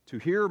to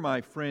hear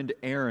my friend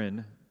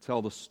Aaron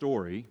tell the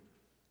story,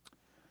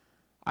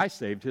 I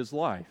saved his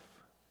life.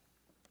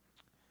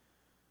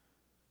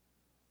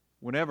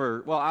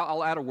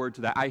 I'll add a word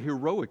to that. I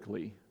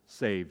heroically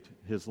saved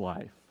his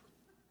life.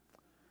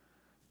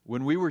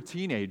 When we were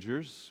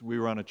teenagers, we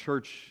were on a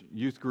church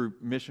youth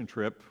group mission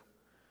trip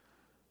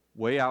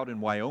way out in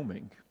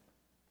Wyoming.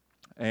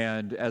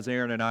 And as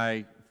Aaron and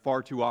I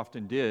far too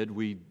often did,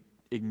 we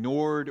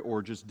ignored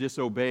or just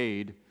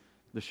disobeyed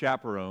the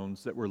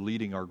chaperones that were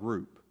leading our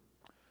group.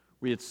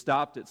 We had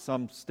stopped at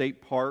some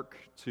state park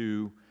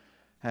to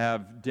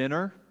have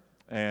dinner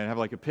and have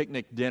like a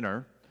picnic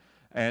dinner.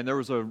 And there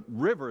was a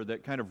river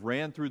that kind of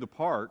ran through the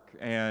park,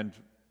 and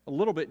a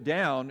little bit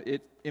down,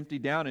 it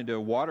emptied down into a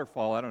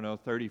waterfall,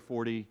 30,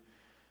 40,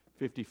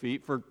 50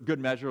 feet. For good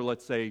measure,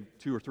 let's say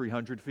 200 or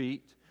 300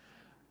 feet.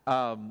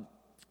 And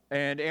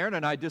Aaron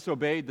and I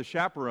disobeyed the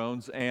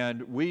chaperones,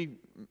 and we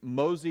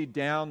moseyed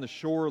down the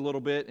shore a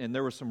little bit, and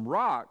there were some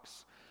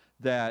rocks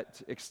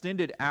that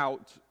extended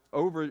out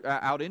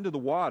into the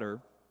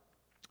water.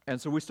 And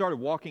so we started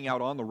walking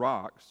out on the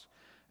rocks.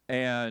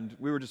 And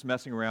we were just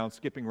messing around,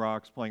 skipping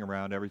rocks, playing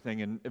around,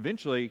 everything. And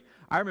eventually,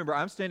 I remember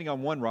I'm standing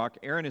on one rock,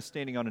 Aaron is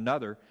standing on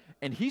another,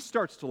 and he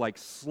starts to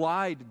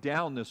slide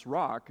down this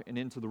rock and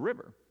into the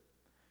river.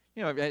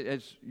 You know,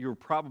 as you're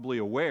probably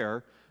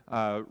aware,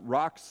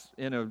 rocks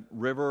in a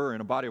river or in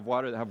a body of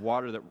water that have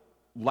water that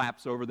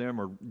laps over them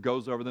or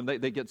goes over them,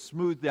 they get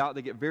smoothed out,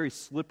 they get very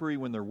slippery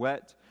when they're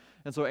wet.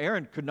 And so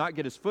Aaron could not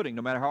get his footing.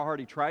 No matter how hard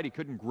he tried, he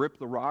couldn't grip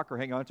the rock or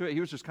hang on to it. He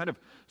was just kind of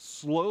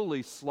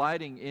slowly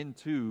sliding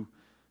into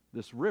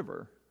this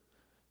river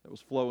that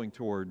was flowing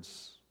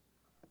towards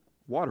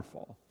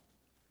waterfall.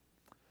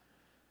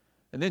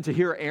 And then to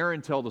hear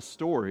Aaron tell the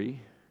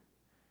story,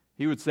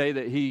 he would say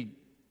that he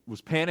was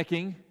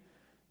panicking,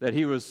 that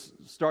he was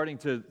starting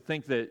to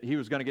think that he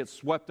was going to get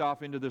swept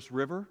off into this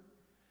river,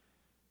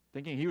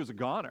 thinking he was a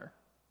goner.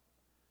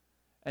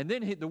 And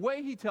then the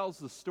way he tells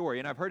the story,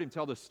 and I've heard him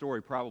tell this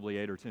story probably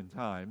 8 or 10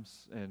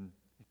 times, and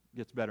it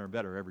gets better and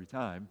better every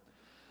time.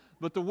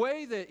 But the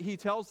way that he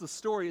tells the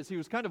story is he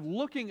was kind of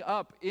looking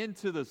up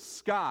into the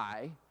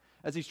sky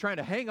as he's trying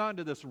to hang on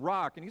to this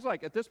rock. And he's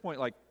at this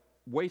point,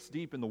 waist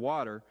deep in the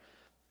water.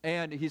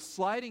 And he's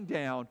sliding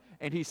down,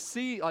 and he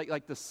sees,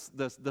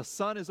 the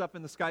sun is up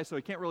in the sky, so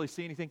he can't really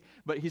see anything.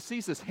 But he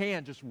sees his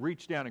hand just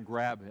reach down and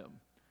grab him,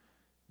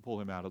 pull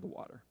him out of the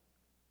water.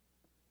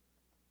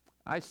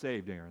 I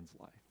saved Aaron's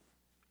life.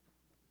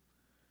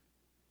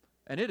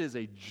 And it is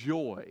a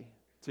joy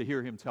to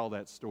hear him tell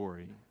that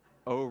story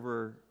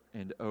over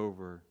and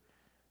over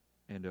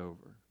and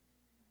over.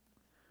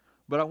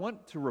 But I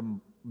want to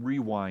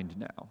rewind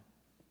now.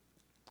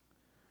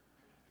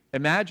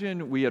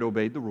 Imagine we had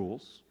obeyed the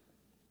rules.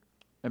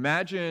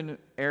 Imagine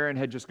Aaron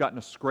had just gotten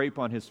a scrape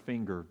on his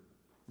finger,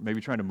 maybe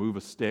trying to move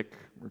a stick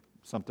or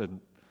something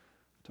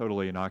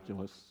totally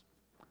innocuous.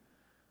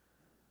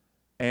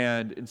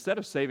 And instead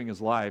of saving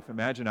his life,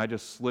 imagine I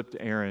just slipped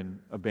Aaron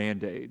a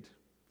Band-Aid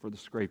for the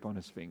scrape on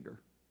his finger.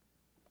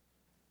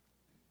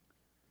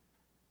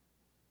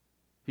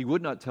 He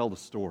would not tell the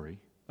story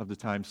of the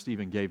time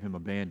Stephen gave him a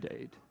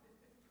Band-Aid.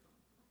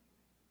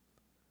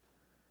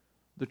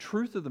 The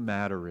truth of the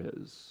matter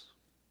is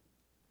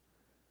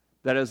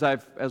that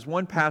as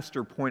one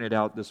pastor pointed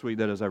out this week,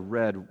 that as I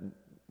read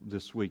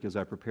this week as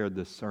I prepared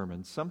this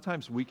sermon,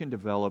 sometimes we can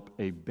develop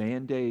a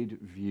Band-Aid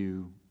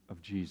view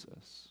of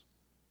Jesus.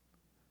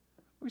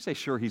 We say,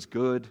 sure, he's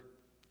good,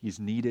 he's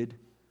needed,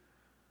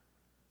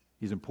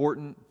 he's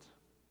important,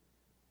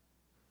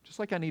 just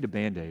like I need a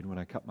Band-Aid when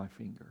I cut my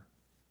finger.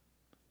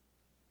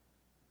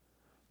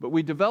 But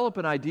we develop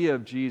an idea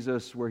of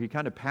Jesus where he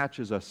kind of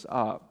patches us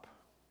up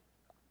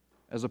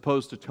as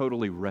opposed to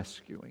totally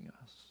rescuing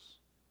us,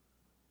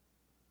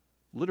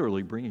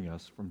 literally bringing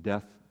us from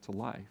death to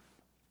life.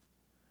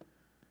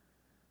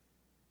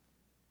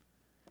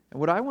 And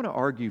what I want to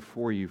argue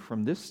for you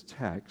from this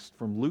text,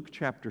 from Luke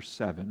chapter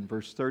 7,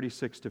 verse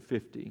 36 to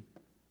 50,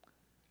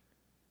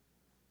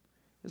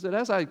 is that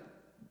as I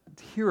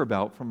hear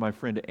about from my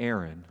friend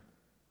Aaron,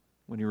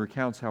 when he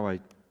recounts how I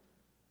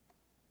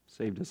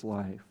saved his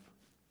life,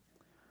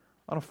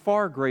 on a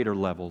far greater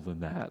level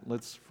than that,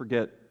 let's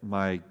forget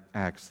my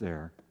acts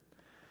there,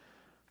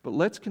 but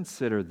let's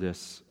consider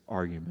this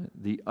argument.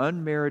 The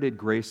unmerited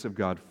grace of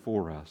God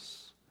for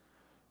us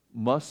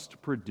must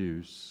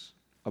produce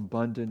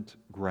abundant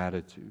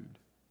gratitude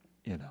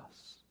in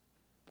us.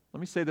 Let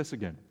me say this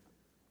again.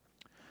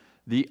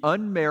 The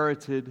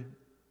unmerited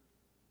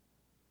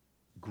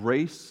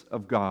grace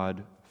of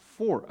God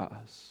for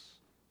us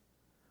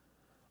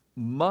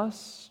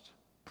must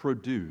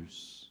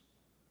produce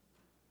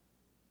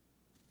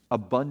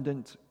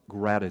abundant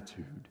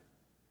gratitude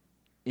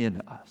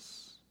in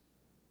us.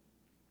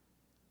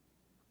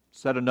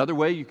 Said another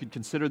way, you could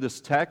consider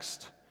this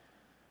text,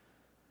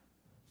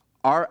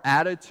 our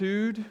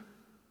attitude,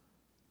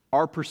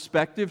 our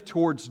perspective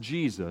towards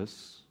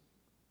Jesus,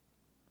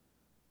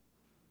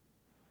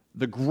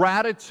 the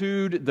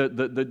gratitude,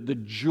 the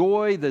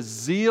joy, the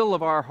zeal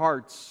of our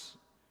hearts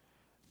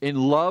in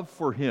love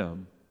for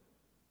Him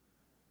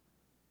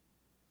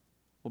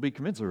will be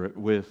commensurate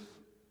with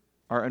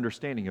our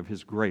understanding of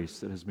His grace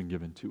that has been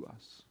given to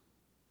us.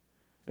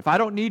 If I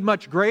don't need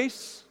much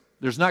grace,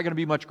 there's not going to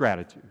be much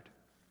gratitude.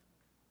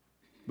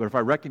 But if I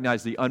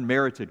recognize the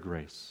unmerited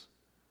grace,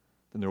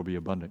 then there will be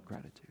abundant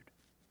gratitude.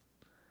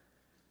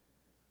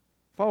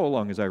 Follow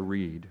along as I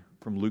read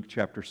from Luke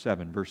chapter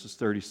 7, verses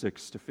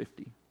 36 to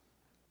 50.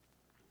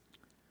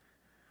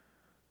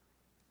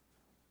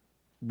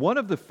 One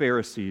of the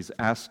Pharisees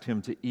asked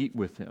him to eat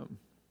with him,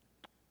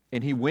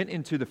 and he went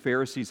into the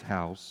Pharisee's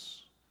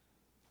house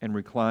and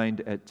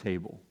reclined at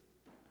table.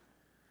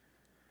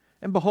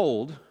 And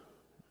behold,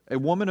 a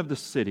woman of the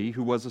city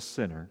who was a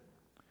sinner,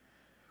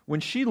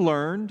 when she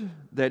learned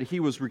that he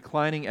was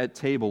reclining at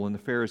table in the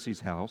Pharisee's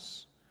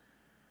house,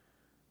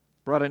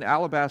 brought an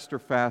alabaster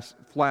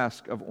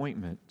flask of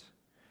ointment,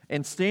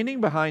 and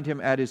standing behind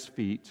him at his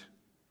feet,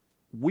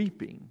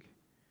 weeping,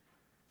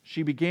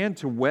 she began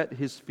to wet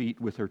his feet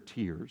with her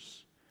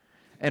tears,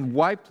 and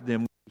wiped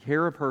them with the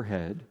hair of her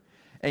head,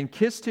 and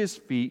kissed his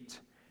feet,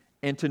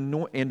 and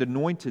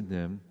anointed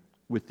them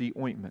with the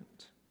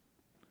ointment.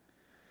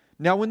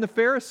 Now when the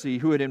Pharisee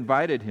who had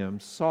invited him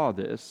saw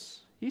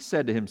this, he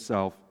said to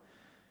himself,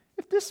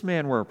 if this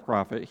man were a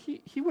prophet,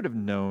 he would have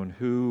known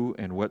who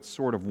and what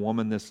sort of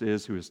woman this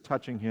is who is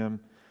touching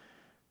him,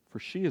 for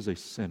she is a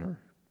sinner.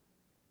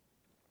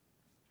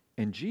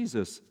 And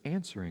Jesus,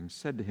 answering,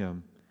 said to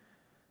him,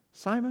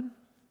 Simon,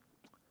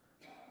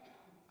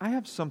 I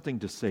have something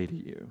to say to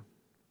you.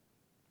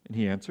 And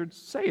he answered,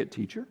 say it,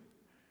 teacher.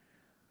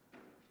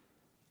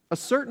 A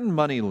certain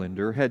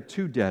moneylender had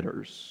 2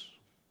 debtors.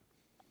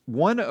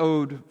 One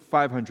owed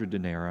 500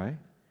 denarii,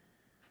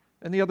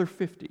 and the other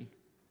 50.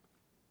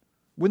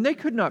 When they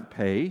could not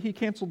pay, he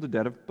canceled the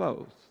debt of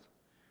both.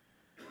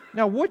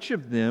 Now, which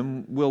of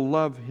them will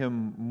love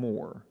him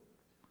more?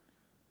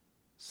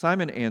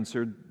 Simon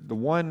answered, the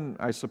one,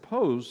 I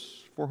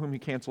suppose, for whom he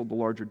canceled the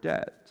larger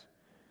debt.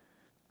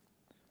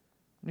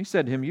 And he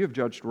said to him, you have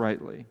judged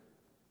rightly.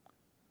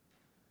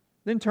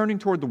 Then turning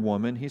toward the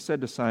woman, he said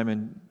to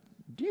Simon,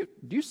 do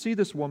you see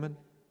this woman?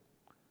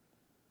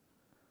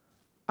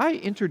 I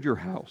entered your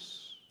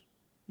house.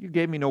 You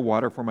gave me no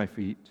water for my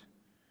feet,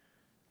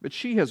 but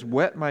she has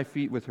wet my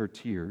feet with her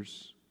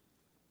tears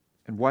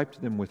and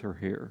wiped them with her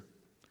hair.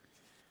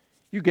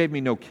 You gave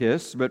me no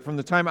kiss, but from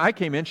the time I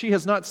came in, she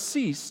has not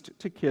ceased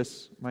to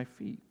kiss my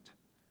feet.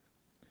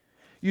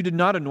 You did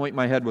not anoint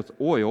my head with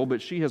oil,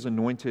 but she has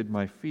anointed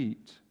my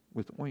feet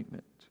with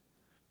ointment.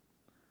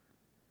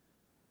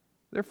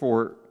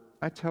 Therefore,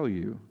 I tell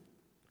you,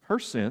 her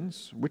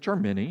sins, which are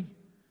many,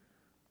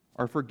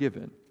 are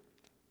forgiven,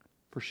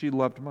 for she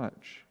loved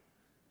much.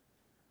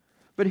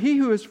 But he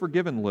who is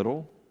forgiven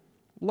little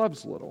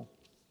loves little.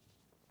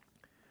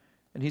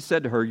 And he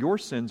said to her, your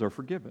sins are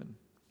forgiven.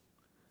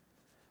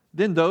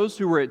 Then those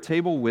who were at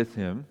table with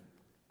him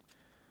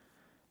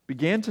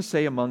began to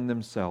say among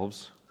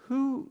themselves,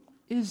 who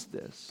is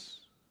this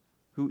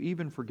who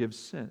even forgives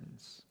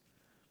sins?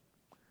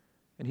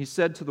 And he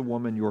said to the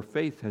woman, your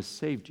faith has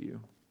saved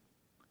you.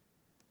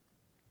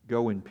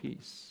 Go in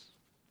peace.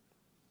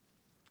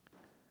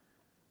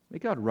 May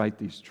God write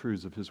these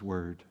truths of His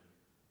Word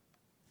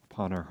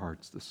upon our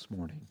hearts this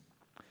morning.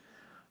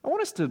 I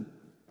want us to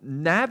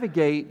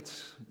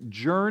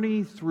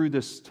journey through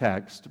this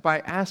text by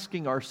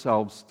asking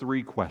ourselves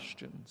 3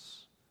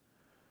 questions.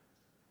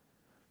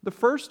 The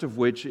first of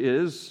which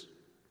is,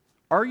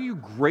 are you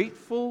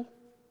grateful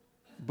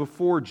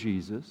before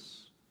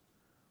Jesus,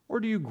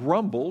 or do you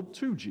grumble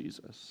to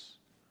Jesus?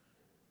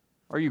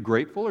 Are you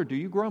grateful or do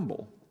you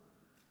grumble?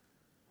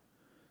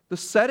 The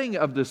setting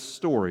of this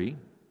story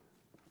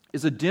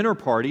is a dinner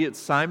party at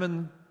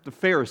Simon the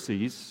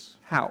Pharisee's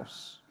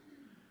house.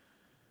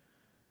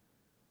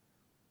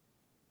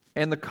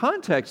 And the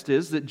context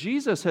is that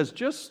Jesus has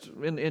just,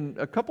 in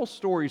a couple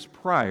stories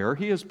prior,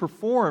 he has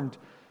performed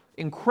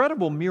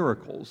incredible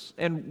miracles.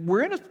 And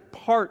we're in a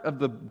part of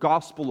the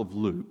Gospel of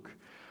Luke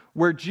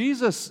where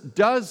Jesus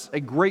does a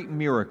great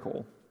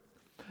miracle.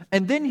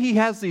 And then he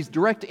has these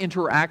direct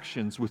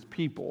interactions with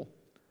people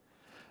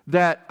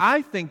that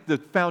I think the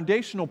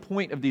foundational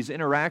point of these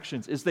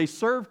interactions is they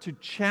serve to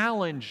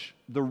challenge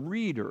the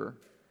reader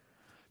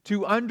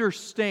to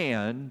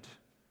understand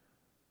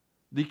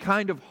the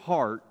kind of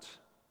heart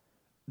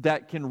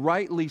that can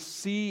rightly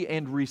see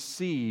and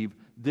receive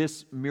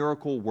this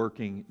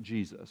miracle-working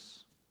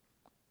Jesus.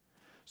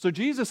 So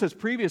Jesus has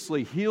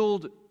previously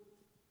healed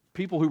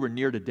people who were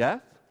near to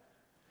death,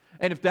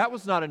 and if that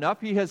was not enough,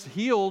 he has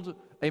healed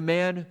a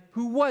man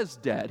who was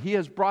dead. He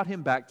has brought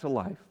him back to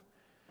life.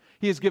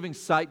 He is giving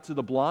sight to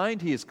the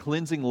blind. He is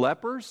cleansing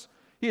lepers.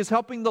 He is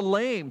helping the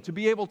lame to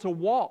be able to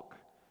walk,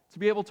 to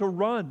be able to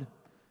run,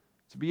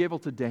 to be able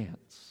to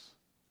dance.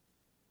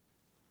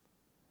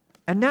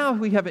 And now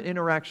we have an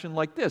interaction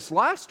like this.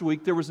 Last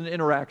week there was an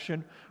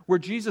interaction where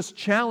Jesus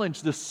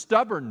challenged the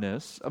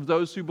stubbornness of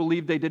those who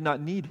believed they did not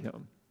need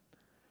him.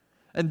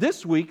 And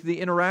this week the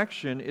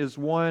interaction is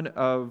one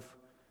of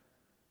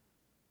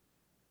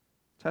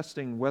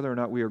testing whether or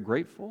not we are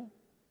grateful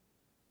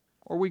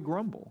or we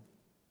grumble.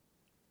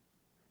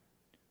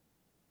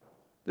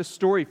 This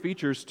story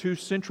features two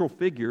central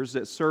figures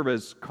that serve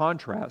as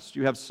contrast.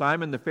 You have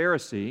Simon the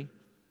Pharisee,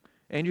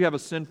 and you have a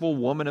sinful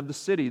woman of the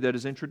city that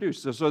is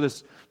introduced. So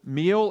this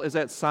meal is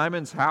at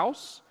Simon's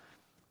house.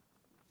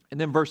 And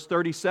then verse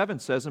 37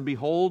 says, "And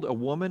behold, a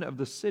woman of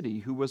the city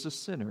who was a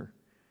sinner.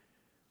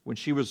 When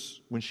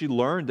she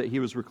learned that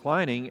he was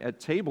reclining at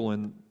table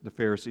in the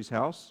Pharisee's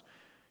house,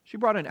 she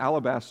brought an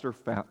alabaster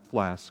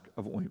flask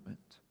of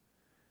ointment.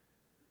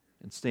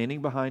 And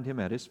standing behind him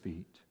at his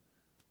feet,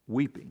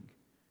 weeping,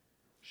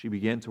 she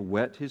began to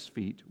wet his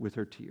feet with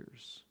her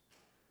tears,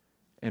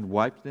 and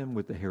wiped them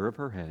with the hair of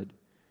her head,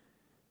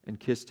 and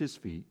kissed his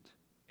feet,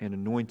 and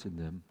anointed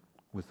them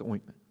with the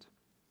ointment."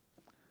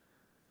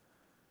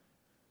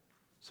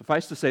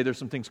 Suffice to say, there's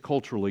some things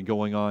culturally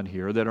going on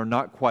here that are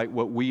not quite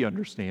what we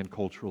understand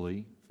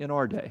culturally in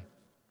our day.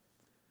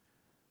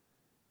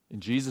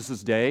 In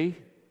Jesus' day,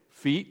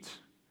 feet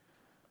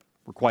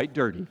were quite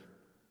dirty.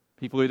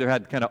 People either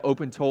had kind of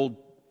open-toed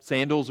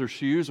sandals or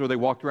shoes, or they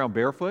walked around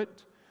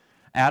barefoot.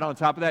 Add on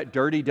top of that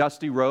dirty,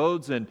 dusty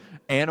roads and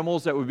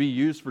animals that would be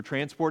used for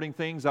transporting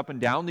things up and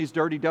down these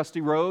dirty,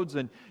 dusty roads,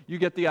 and you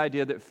get the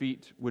idea that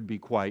feet would be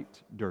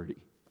quite dirty.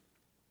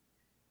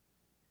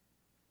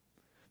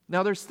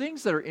 Now, there's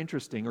things that are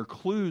interesting, or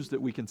clues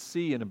that we can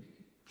see in a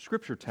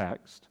scripture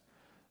text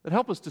that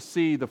help us to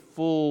see the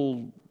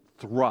full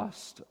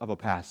thrust of a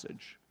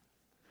passage.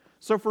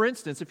 So, for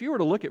instance, if you were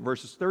to look at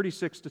verses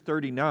 36 to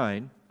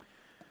 39,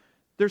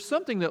 there's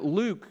something that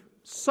Luke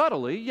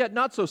subtly, yet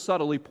not so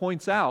subtly,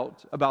 points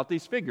out about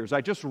these figures.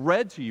 I just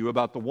read to you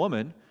about the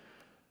woman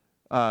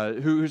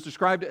who's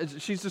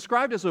described. She's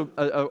described as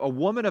a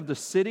woman of the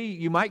city.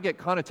 You might get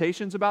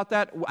connotations about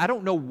that.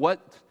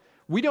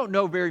 We don't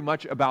know very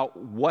much about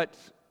what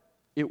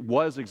it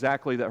was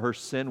exactly that her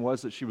sin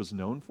was that she was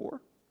known for.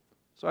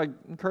 So I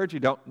encourage you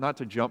not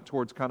to jump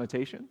towards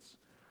connotations.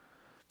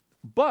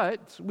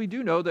 But we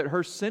do know that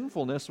her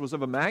sinfulness was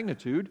of a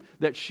magnitude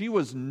that she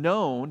was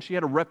known, she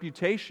had a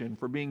reputation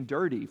for being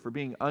dirty, for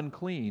being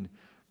unclean,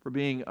 for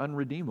being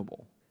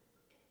unredeemable.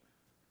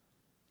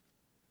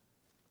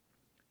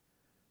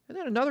 And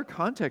then another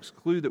context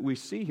clue that we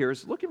see here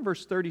is look in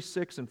verse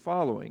 36 and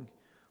following.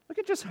 Look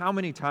at just how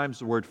many times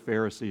the word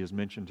Pharisee is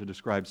mentioned to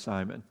describe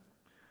Simon.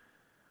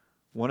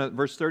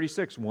 Verse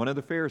 36, one of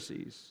the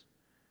Pharisees.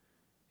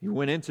 He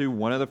went into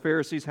one of the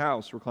Pharisees'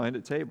 house, reclined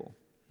at table.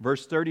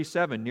 Verse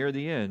 37, near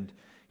the end,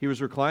 he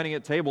was reclining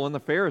at table in the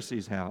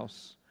Pharisee's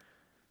house.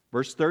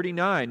 Verse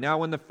 39, now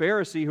when the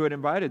Pharisee who had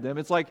invited them,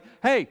 it's like,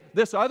 hey,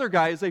 this other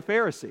guy is a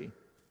Pharisee.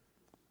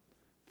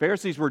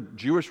 Pharisees were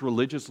Jewish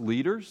religious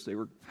leaders. They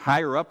were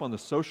higher up on the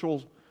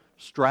social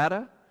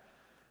strata.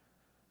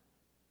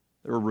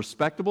 They were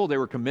respectable, they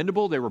were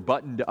commendable, they were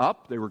buttoned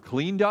up, they were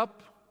cleaned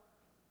up.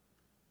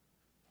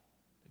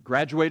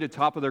 Graduated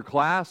top of their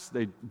class,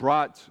 they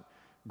brought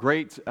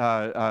great,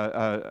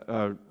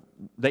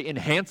 they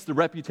enhanced the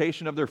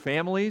reputation of their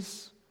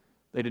families.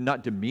 They did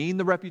not demean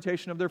the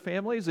reputation of their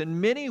families.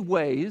 In many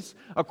ways,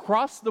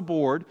 across the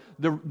board,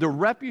 the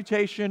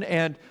reputation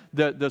and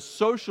the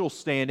social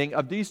standing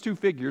of these two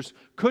figures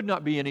could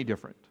not be any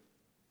different.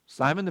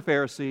 Simon the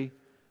Pharisee,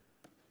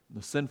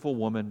 the sinful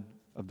woman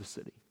of the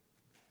city.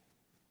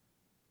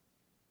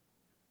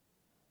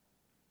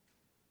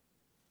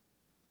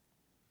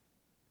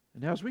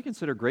 And now as we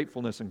consider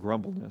gratefulness and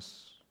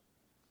grumbleness,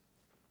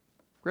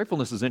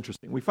 gratefulness is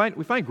interesting. We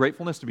find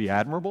gratefulness to be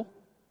admirable,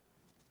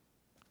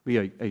 be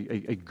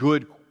a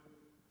good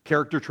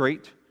character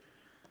trait,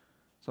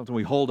 something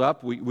we hold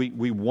up.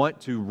 We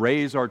want to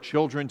raise our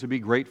children to be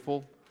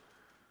grateful.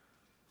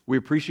 We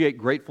appreciate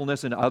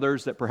gratefulness in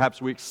others that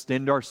perhaps we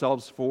extend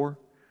ourselves for.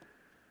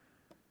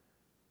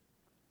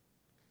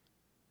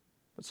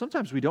 But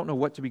sometimes we don't know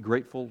what to be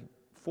grateful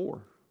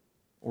for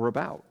or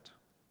about.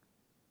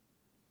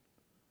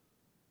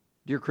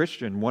 Dear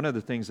Christian, one of the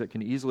things that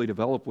can easily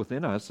develop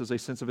within us is a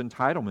sense of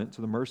entitlement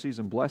to the mercies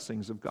and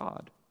blessings of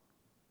God.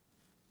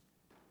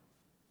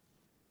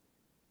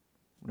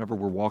 Whenever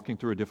we're walking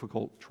through a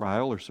difficult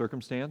trial or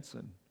circumstance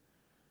and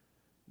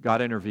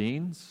God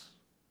intervenes,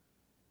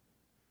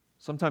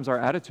 sometimes our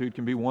attitude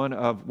can be one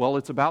of, well,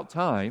 it's about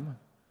time,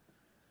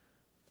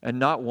 and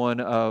not one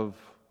of,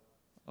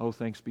 oh,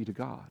 thanks be to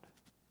God.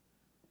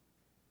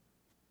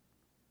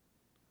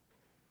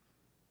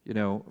 You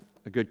know,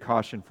 a good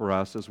caution for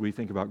us as we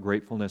think about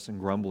gratefulness and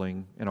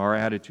grumbling and our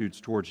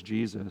attitudes towards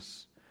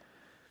Jesus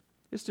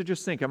is to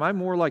just think, am I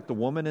more like the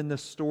woman in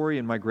this story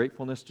in my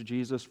gratefulness to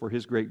Jesus for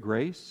His great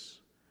grace?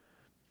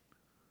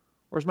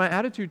 Or is my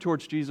attitude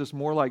towards Jesus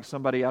more like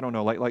somebody, I don't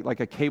know,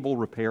 like a cable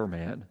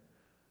repairman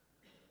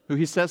who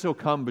He says He'll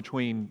come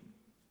between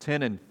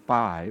 10 and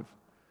 5,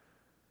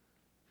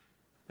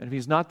 and if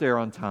He's not there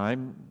on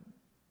time,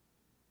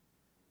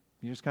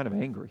 you're just kind of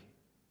angry,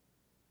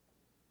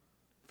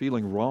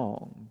 feeling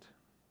wronged.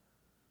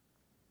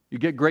 You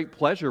get great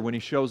pleasure when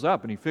He shows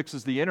up and He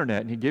fixes the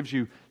internet and He gives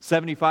you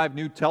 75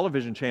 new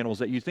television channels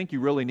that you think you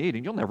really need,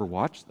 and you'll never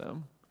watch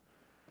them.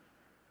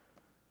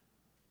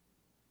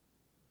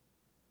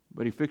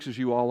 But He fixes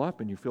you all up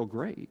and you feel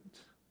great.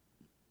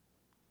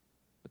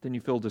 But then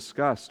you feel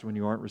disgust when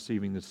you aren't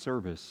receiving the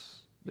service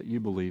that you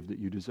believe that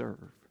you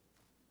deserve.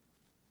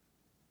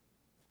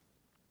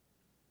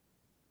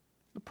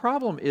 The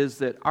problem is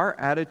that our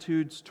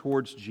attitudes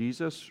towards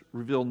Jesus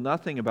reveal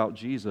nothing about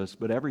Jesus,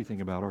 but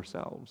everything about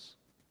ourselves.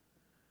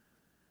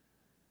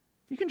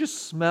 You can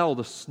just smell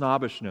the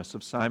snobbishness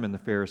of Simon the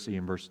Pharisee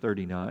in verse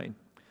 39.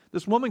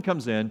 This woman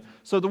comes in.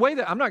 So the way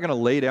that, I'm not going to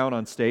lay down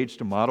on stage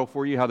to model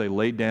for you how they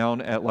laid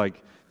down at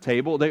like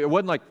table. It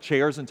wasn't like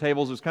chairs and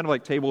tables. It was kind of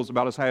like tables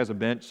about as high as a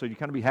bench. So you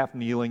kind of be half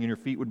kneeling and your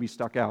feet would be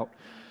stuck out.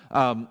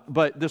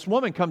 But this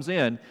woman comes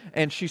in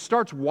and she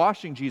starts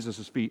washing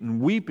Jesus' feet and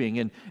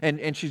weeping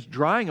and she's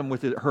drying them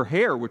with her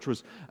hair, which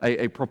was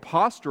a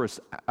preposterous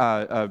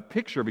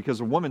picture because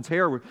a woman's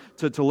hair,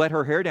 to let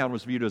her hair down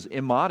was viewed as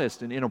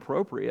immodest and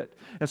inappropriate.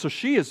 And so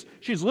she's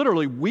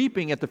literally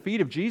weeping at the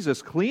feet of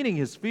Jesus, cleaning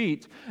his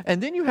feet.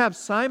 And then you have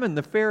Simon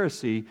the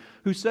Pharisee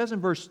who says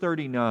in verse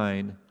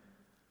 39,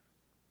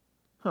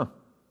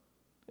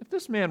 if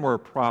this man were a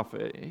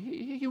prophet,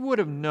 he would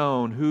have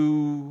known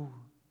who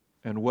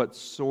and what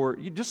sort.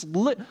 You just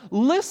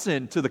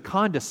listen to the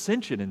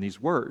condescension in these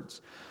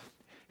words.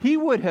 He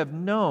would have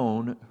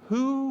known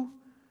who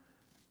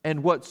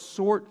and what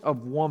sort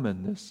of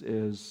woman this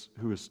is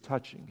who is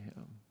touching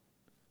him.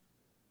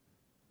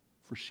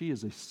 For she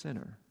is a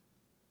sinner.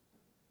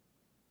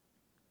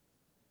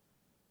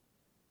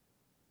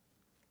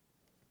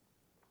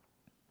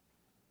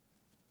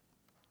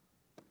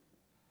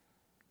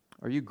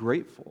 Are you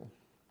grateful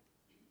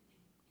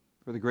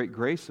for the great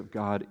grace of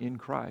God in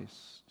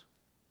Christ?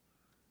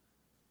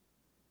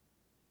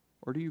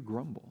 Or do you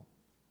grumble?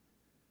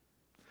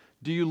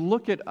 Do you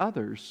look at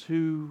others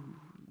who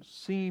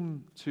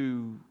seem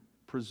to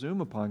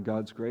presume upon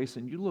God's grace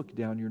and you look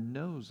down your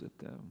nose at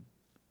them?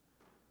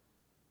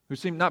 Who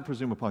seem not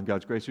presume upon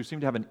God's grace, who seem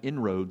to have an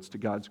inroads to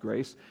God's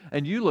grace,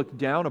 and you look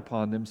down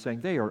upon them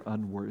saying they are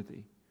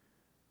unworthy.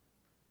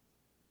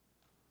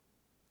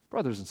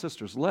 Brothers and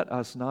sisters, let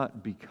us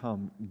not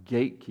become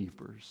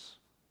gatekeepers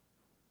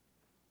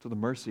to the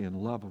mercy and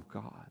love of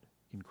God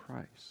in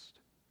Christ.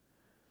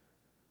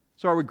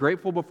 So are we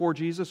grateful before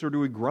Jesus or do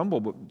we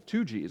grumble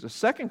to Jesus?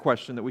 Second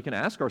question that we can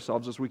ask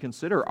ourselves as we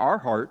consider our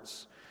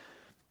hearts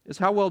is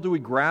how well do we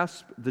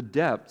grasp the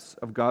depths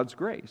of God's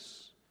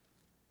grace?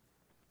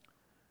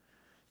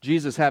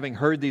 Jesus, having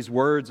heard these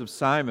words of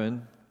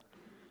Simon,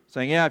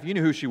 saying, yeah, if you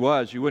knew who she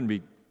was, you wouldn't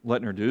be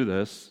letting her do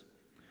this.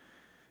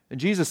 And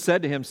Jesus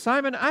said to him,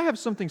 Simon, I have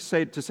something to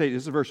say. This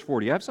is verse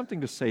 40. I have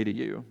something to say to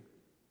you.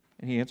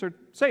 And he answered,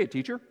 say it,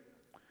 teacher.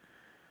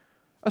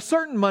 A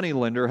certain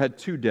moneylender had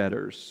two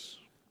debtors.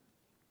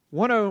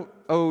 One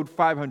owed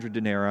 500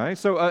 denarii.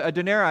 So a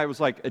denarii was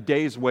like a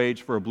day's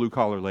wage for a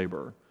blue-collar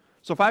laborer.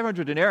 So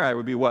 500 denarii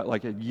would be what?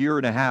 Like a year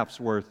and a half's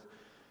worth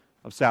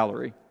of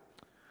salary.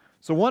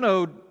 So one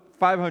owed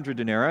 500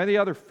 denarii, the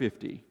other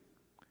 50.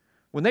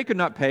 When they could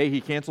not pay, he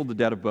canceled the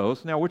debt of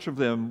both. Now, which of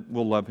them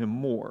will love him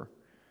more?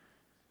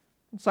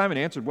 And Simon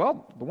answered,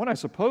 well, the one I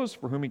suppose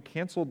for whom he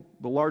canceled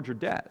the larger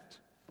debt.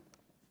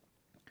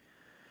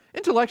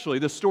 Intellectually,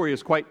 this story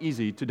is quite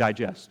easy to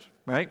digest,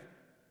 right?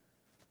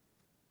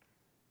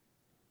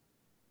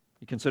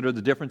 You consider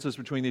the differences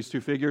between these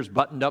two figures,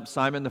 buttoned up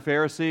Simon the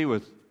Pharisee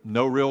with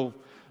no real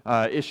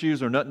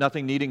issues or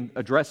nothing needing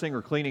addressing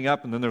or cleaning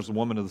up, and then there's the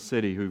woman of the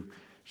city who,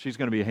 she's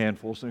going to be a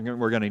handful, so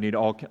we're going to need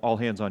all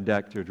hands on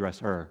deck to address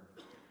her.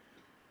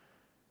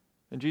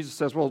 And Jesus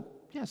says, well,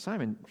 yeah,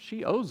 Simon,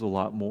 she owes a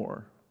lot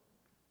more.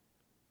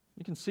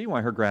 You can see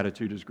why her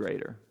gratitude is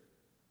greater.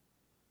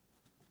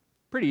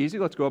 Pretty easy,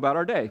 let's go about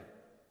our day.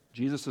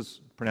 Jesus has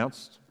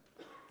pronounced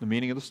the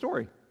meaning of the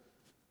story.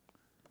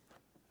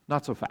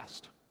 Not so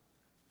fast.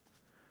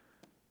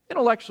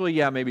 Intellectually,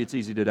 yeah, maybe it's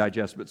easy to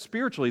digest, but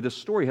spiritually, this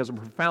story has a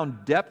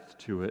profound depth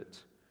to it.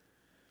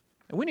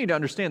 And we need to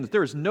understand that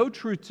there is no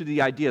truth to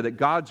the idea that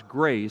God's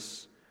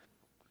grace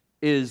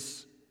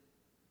is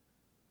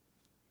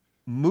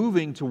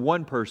moving to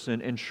one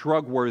person and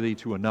shrug-worthy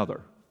to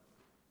another.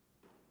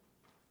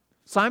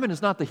 Simon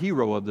is not the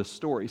hero of this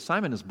story.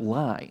 Simon is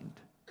blind.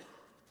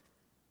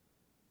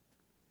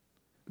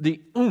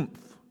 The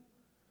oomph,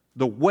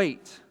 the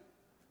weight,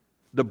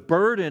 the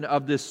burden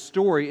of this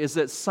story is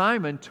that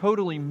Simon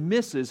totally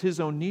misses his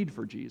own need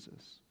for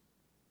Jesus.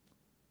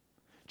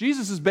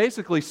 Jesus is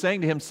basically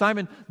saying to him,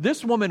 Simon,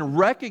 this woman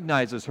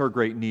recognizes her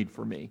great need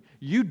for me.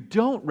 You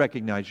don't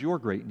recognize your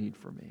great need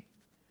for me.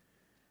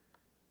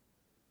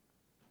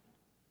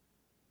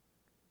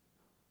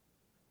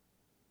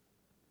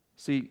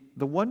 See,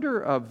 the wonder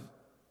of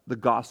the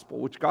gospel,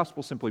 which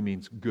gospel simply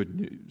means good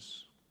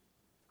news,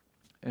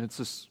 and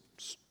it's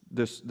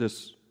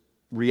this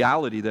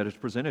reality that is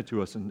presented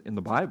to us in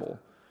the Bible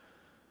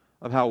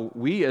of how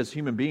we as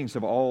human beings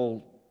have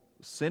all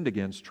sinned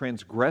against,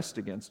 transgressed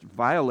against,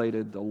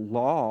 violated the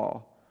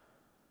law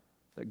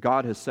that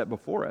God has set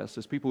before us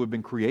as people who have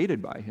been created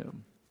by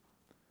Him.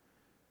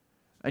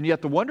 And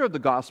yet the wonder of the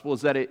gospel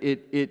is that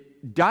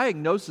it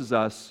diagnoses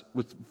us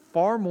with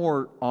far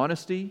more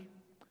honesty,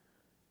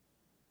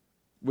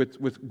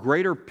 with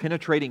greater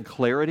penetrating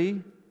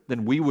clarity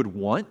than we would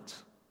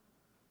want.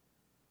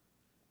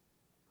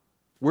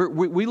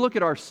 We look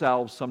at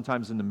ourselves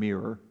sometimes in the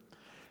mirror,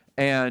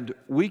 And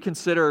we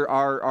consider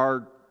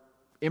our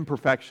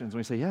imperfections.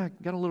 We say, yeah, I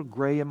got a little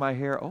gray in my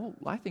hair. Oh,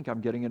 I think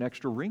I'm getting an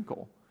extra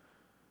wrinkle.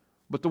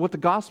 But what the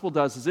gospel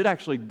does is it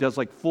actually does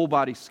like full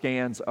body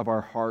scans of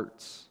our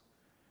hearts.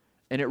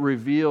 And it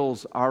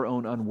reveals our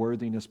own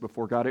unworthiness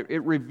before God.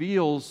 It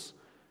reveals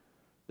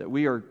that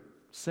we are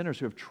sinners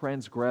who have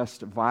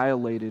transgressed,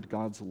 violated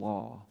God's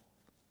law.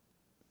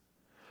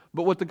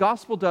 But what the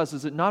gospel does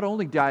is it not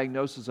only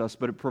diagnoses us,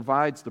 but it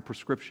provides the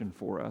prescription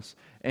for us.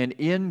 And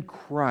in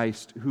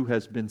Christ, who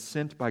has been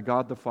sent by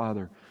God the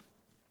Father,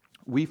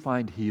 we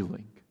find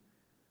healing.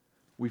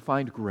 We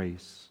find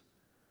grace.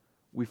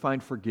 We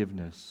find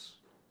forgiveness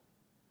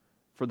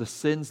for the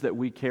sins that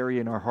we carry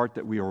in our heart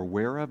that we are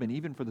aware of, and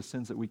even for the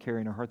sins that we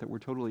carry in our heart that we're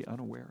totally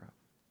unaware of.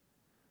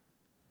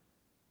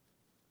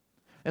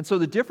 And so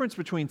the difference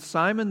between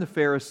Simon the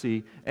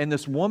Pharisee and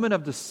this woman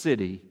of the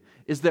city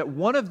is that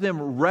one of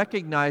them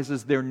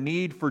recognizes their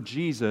need for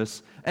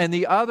Jesus, and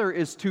the other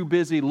is too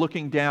busy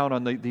looking down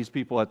on these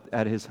people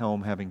at his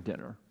home having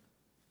dinner.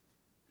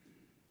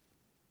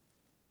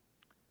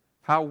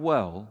 How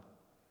well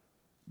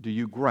do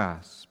you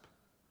grasp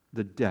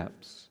the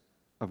depths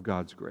of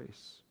God's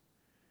grace?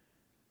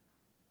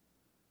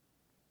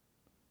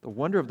 The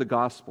wonder of the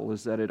gospel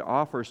is that it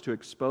offers to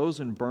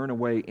expose and burn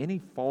away any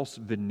false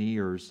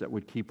veneers that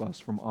would keep us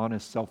from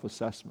honest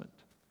self-assessment.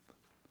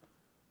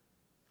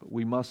 But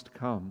we must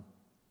come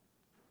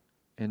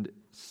and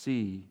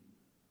see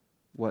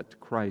what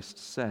Christ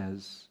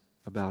says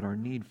about our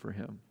need for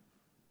Him.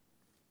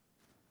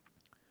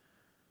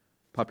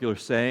 Popular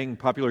saying,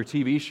 popular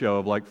TV show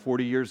of like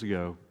 40 years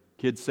ago,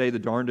 kids say the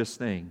darndest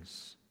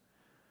things.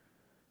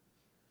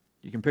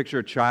 You can picture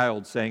a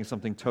child saying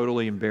something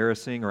totally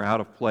embarrassing or out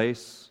of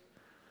place.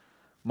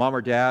 Mom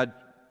or dad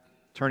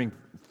turning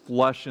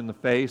flush in the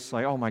face,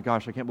 like, oh my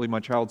gosh, I can't believe my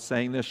child's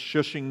saying this,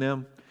 shushing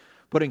them,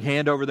 putting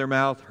hand over their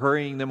mouth,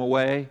 hurrying them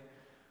away.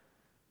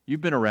 You've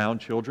been around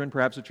children,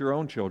 perhaps it's your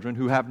own children,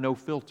 who have no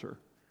filter,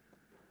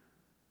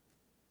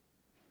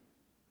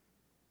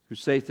 who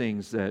say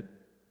things that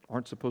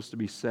aren't supposed to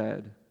be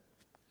said.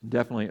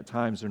 Definitely at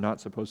times they're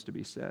not supposed to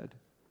be said.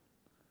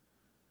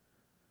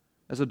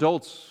 As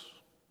adults,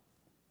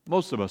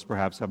 most of us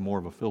perhaps have more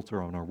of a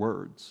filter on our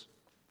words.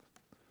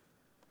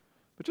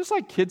 But just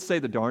like kids say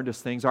the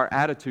darndest things, our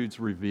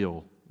attitudes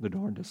reveal the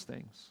darndest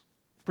things.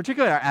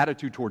 Particularly our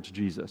attitude towards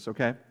Jesus,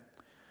 okay?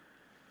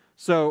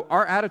 So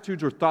our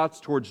attitudes or thoughts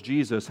towards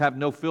Jesus have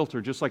no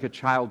filter, just like a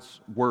child's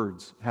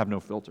words have no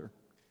filter.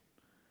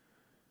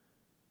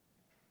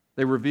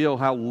 They reveal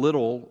how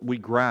little we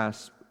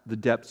grasp the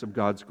depths of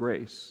God's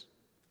grace.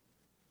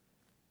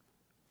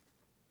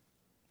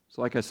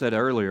 So like I said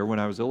earlier when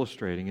I was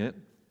illustrating it,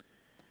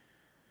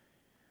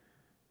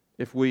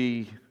 if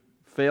we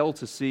fail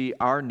to see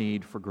our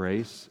need for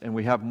grace and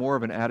we have more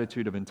of an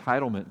attitude of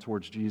entitlement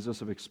towards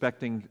Jesus, of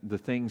expecting the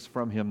things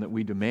from Him that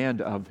we demand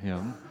of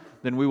Him,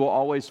 then we will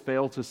always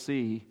fail to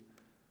see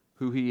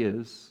who He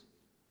is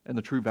and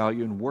the true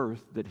value and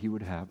worth that He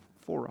would have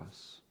for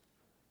us.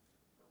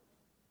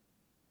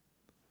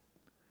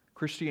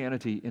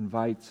 Christianity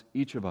invites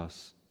each of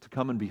us to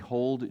come and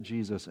behold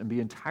Jesus and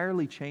be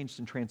entirely changed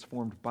and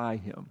transformed by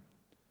Him.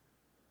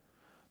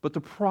 But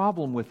the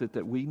problem with it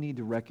that we need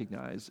to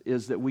recognize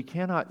is that we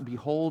cannot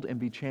behold and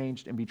be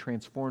changed and be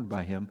transformed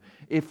by Him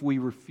if we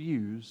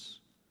refuse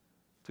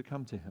to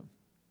come to Him.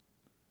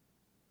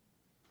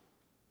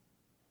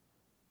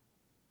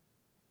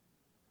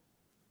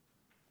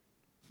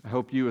 I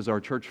hope you, as our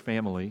church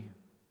family,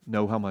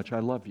 know how much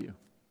I love you.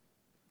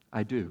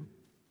 I do.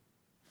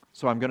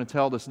 So I'm going to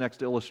tell this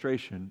next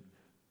illustration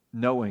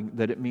knowing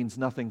that it means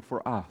nothing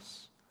for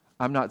us.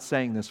 I'm not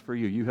saying this for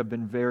you. You have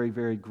been very,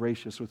 very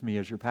gracious with me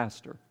as your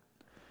pastor.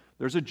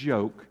 There's a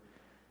joke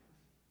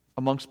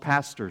amongst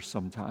pastors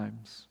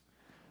sometimes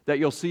that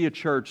you'll see a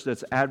church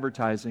that's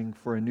advertising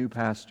for a new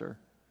pastor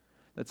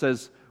that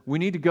says, we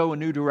need to go a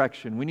new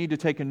direction. We need to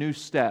take a new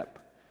step.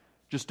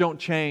 Just don't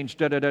change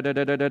and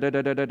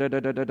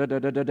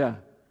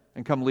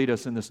come lead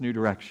us in this new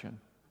direction.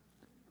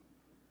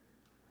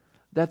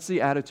 That's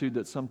the attitude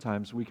that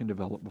sometimes we can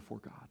develop before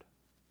God.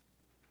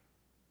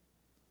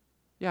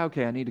 Yeah,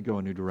 okay, I need to go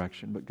a new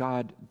direction, but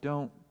God,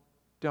 don't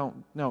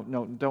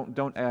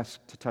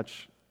ask to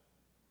touch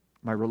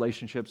my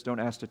relationships. Don't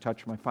ask to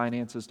touch my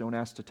finances. Don't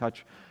ask to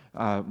touch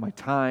my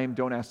time.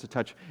 Don't ask to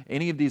touch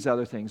any of these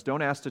other things.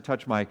 Don't ask to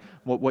touch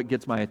what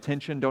gets my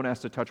attention. Don't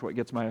ask to touch what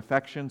gets my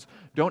affections.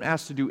 Don't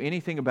ask to do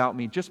anything about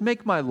me. Just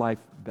make my life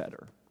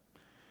better.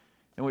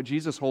 And what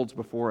Jesus holds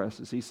before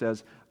us is He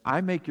says, I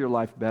make your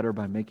life better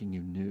by making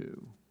you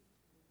new.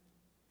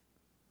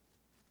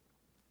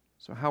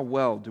 So how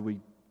well do we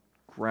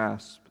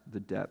grasp the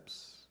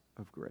depths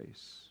of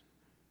grace?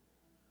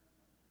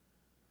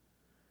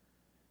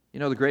 You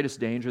know, the greatest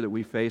danger that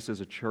we face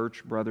as a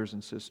church, brothers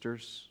and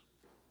sisters,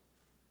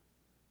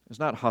 is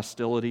not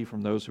hostility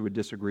from those who would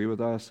disagree with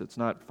us. It's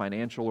not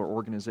financial or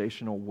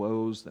organizational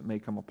woes that may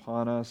come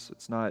upon us.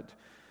 It's not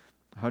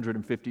a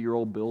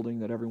 150-year-old building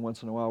that every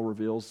once in a while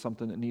reveals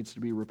something that needs to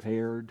be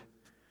repaired.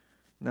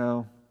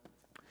 No.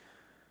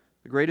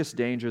 The greatest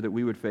danger that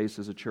we would face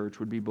as a church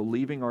would be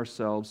believing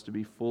ourselves to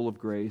be full of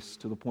grace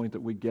to the point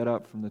that we get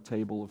up from the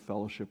table of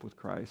fellowship with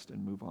Christ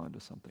and move on to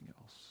something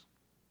else.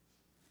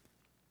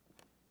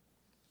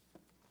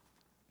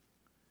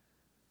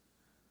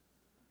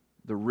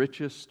 The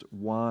richest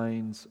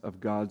wines of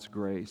God's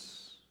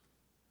grace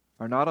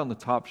are not on the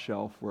top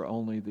shelf where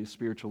only the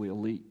spiritually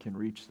elite can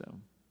reach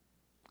them.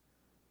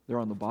 They're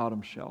on the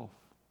bottom shelf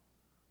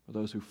for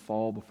those who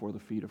fall before the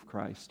feet of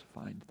Christ to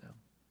find them.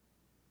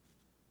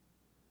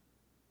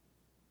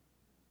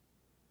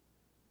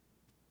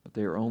 But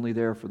they are only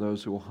there for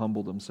those who will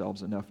humble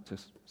themselves enough to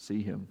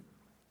see Him.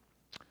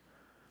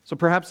 So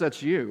perhaps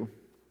that's you.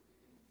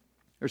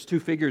 There's two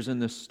figures in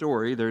this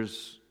story.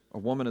 There's a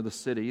woman of the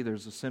city.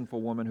 There's a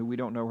sinful woman who we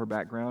don't know her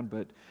background,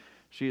 but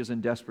she is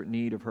in desperate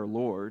need of her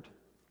Lord.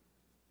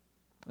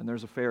 And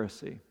there's a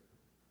Pharisee.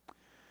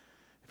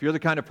 If you're the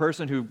kind of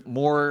person who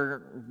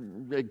more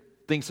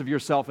thinks of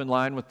yourself in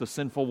line with the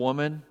sinful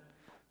woman,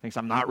 thinks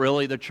I'm not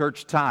really the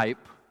church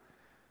type,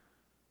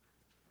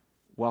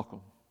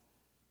 welcome.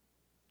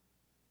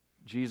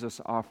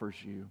 Jesus offers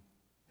you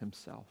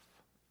Himself.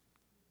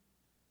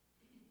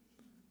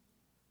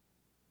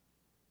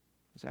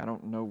 You say, I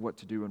don't know what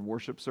to do in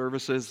worship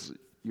services.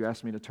 You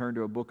ask me to turn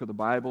to a book of the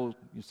Bible.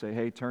 You say,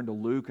 hey, turn to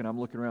Luke, and I'm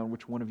looking around,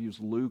 which one of you is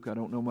Luke? I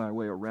don't know my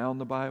way around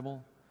the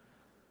Bible.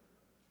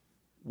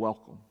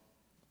 Welcome.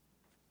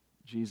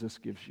 Jesus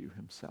gives you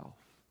Himself.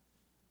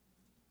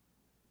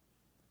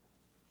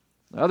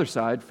 On the other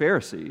side,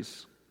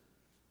 Pharisees.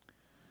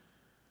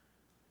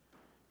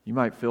 You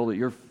might feel that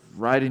you're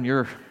right in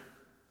your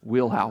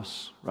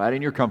wheelhouse, right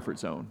in your comfort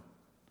zone.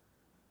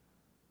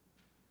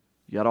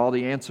 You got all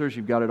the answers,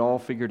 you've got it all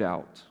figured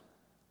out.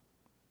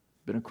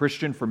 Been a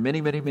Christian for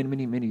many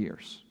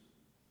years.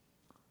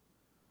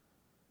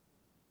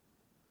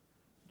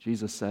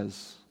 Jesus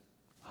says,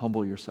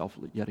 humble yourself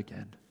yet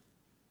again.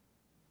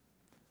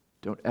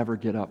 Don't ever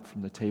get up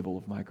from the table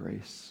of my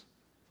grace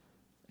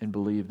and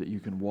believe that you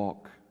can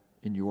walk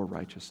in your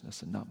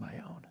righteousness and not my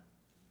own.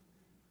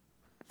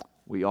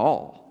 We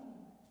all,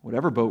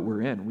 whatever boat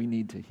we're in, we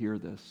need to hear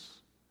this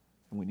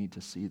and we need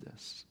to see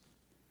this.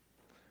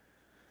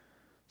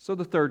 So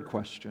the third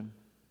question.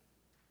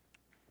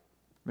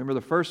 Remember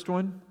the first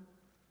one?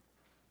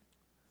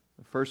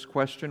 The first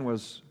question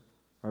was,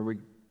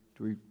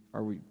 do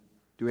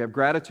we have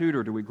gratitude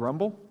or do we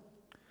grumble?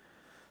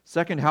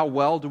 Second, how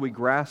well do we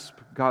grasp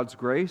God's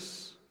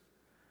grace?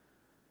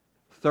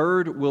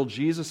 Third, will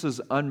Jesus'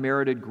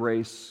 unmerited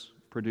grace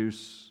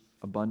produce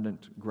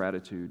abundant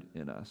gratitude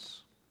in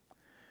us?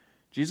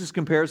 Jesus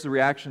compares the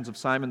reactions of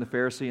Simon the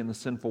Pharisee and the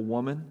sinful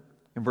woman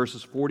in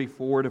verses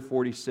 44 to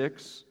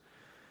 46.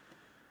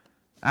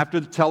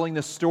 After telling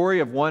this story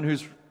of one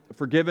who's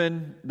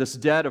forgiven this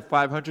debt of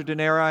 500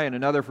 denarii and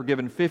another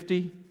forgiven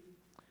 50,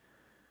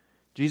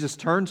 Jesus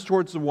turns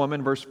towards the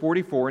woman, verse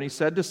 44, and He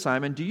said to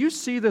Simon, do you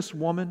see this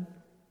woman?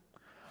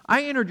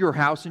 I entered your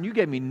house and you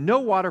gave me no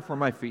water for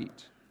my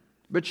feet,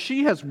 but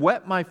she has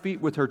wet my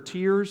feet with her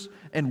tears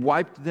and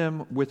wiped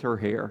them with her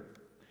hair.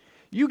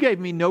 You gave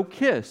me no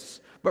kiss,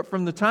 but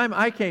from the time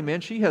I came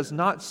in, she has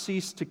not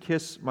ceased to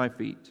kiss my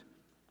feet.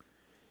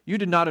 You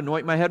did not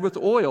anoint my head with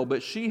oil,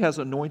 but she has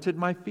anointed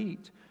my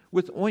feet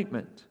with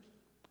ointment.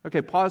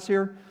 Okay, pause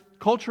here.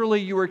 Culturally,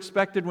 you were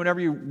expected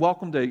whenever you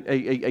welcomed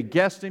a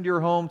guest into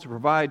your home to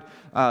provide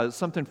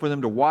something for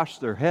them to wash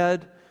their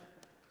head,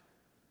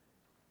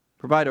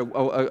 provide a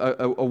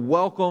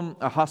welcome,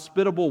 a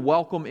hospitable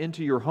welcome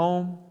into your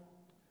home.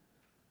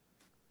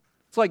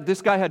 It's like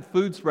this guy had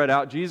food spread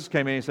out. Jesus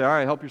came in and he said, all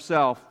right, help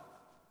yourself.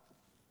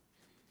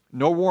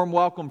 No warm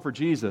welcome for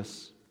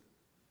Jesus.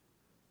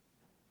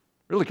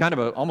 Really kind of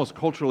an almost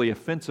culturally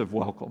offensive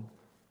welcome.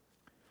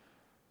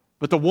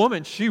 But the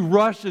woman, she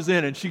rushes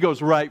in and she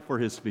goes right for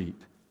His feet.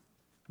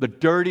 The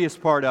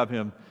dirtiest part of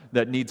Him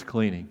that needs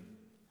cleaning.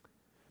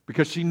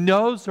 Because she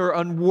knows her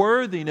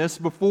unworthiness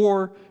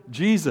before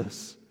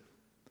Jesus.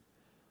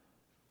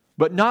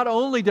 But not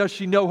only does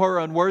she know her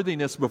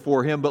unworthiness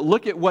before Him, but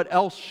look at what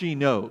else she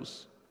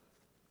knows.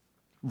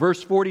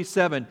 Verse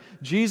 47,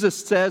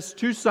 Jesus says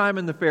to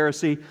Simon the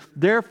Pharisee,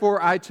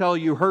 therefore I tell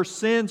you, her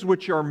sins,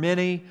 which are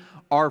many,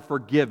 are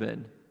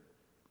forgiven.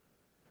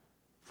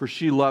 For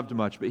she loved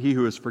much, but he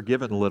who is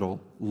forgiven little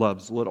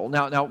loves little.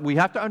 Now we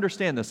have to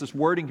understand this. This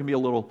wording can be a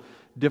little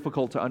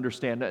difficult to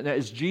understand. Now,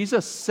 is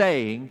Jesus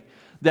saying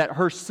that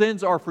her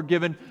sins are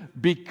forgiven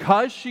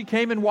because she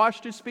came and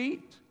washed His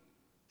feet?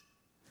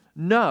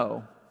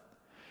 No.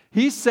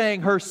 He's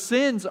saying her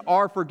sins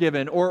are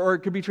forgiven, or it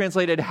could be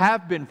translated,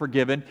 have been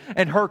forgiven,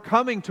 and her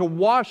coming to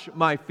wash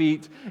my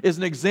feet is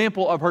an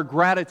example of her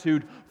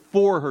gratitude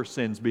for her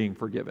sins being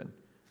forgiven.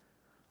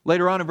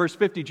 Later on in verse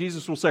 50,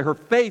 Jesus will say her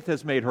faith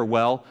has made her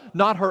well,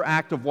 not her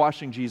act of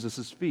washing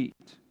Jesus' feet.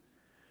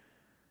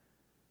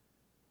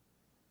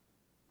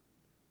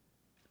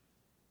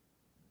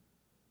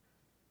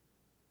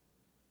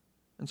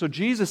 And so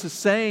Jesus is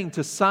saying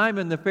to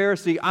Simon the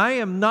Pharisee, I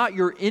am not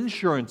your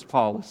insurance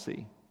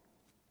policy.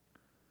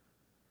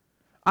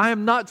 I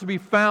am not to be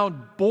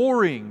found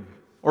boring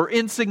or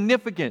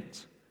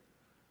insignificant.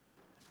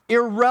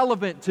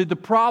 irrelevant to the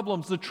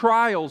problems, the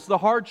trials, the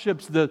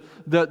hardships,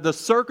 the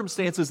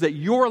circumstances that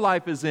your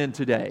life is in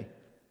today.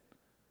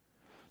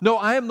 No,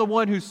 I am the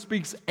one who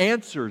speaks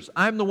answers.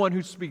 I am the one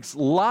who speaks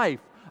life.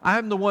 I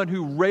am the one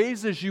who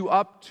raises you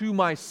up to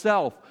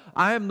myself.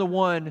 I am the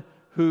one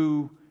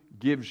who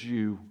gives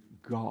you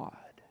God.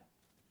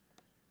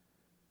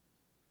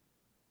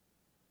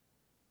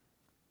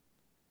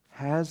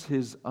 Has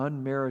His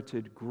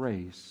unmerited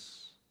grace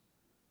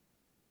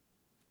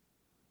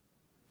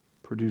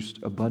produced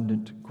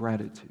abundant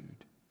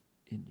gratitude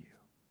in you?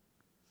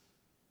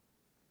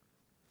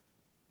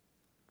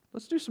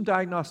 Let's do some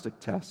diagnostic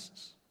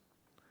tests.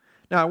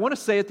 Now, I want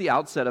to say at the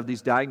outset of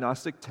these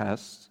diagnostic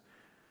tests,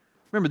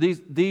 remember,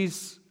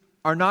 these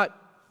are not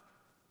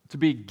to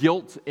be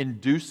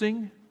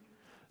guilt-inducing.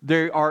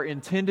 They are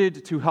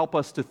intended to help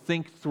us to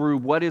think through,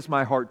 what is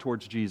my heart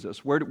towards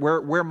Jesus?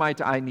 Where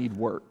might I need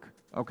work?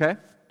 Okay?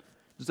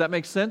 Does that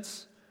make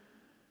sense?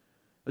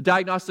 A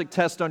diagnostic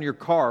test on your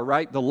car,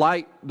 right? The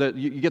light,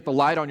 you get the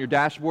light on your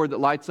dashboard that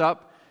lights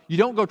up. You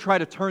don't go try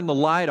to turn the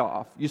light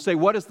off. You say,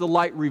 what is the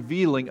light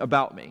revealing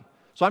about me?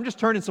 So I'm just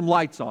turning some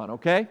lights on,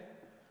 okay?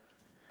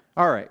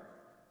 All right.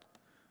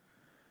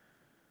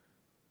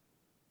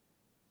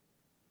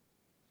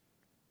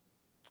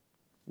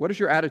 What is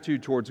your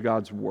attitude towards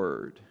God's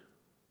Word?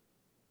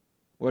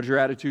 What is your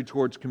attitude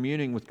towards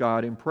communing with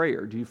God in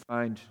prayer? Do you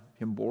find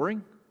Him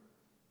boring,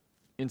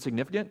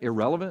 insignificant,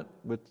 irrelevant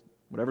with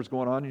whatever's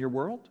going on in your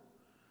world?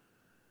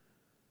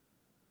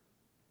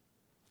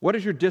 What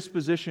is your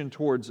disposition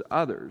towards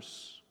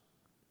others?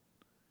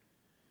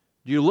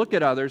 Do you look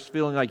at others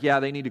feeling like, yeah,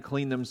 they need to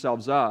clean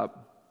themselves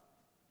up?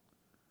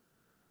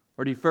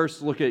 Or do you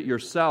first look at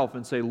yourself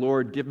and say,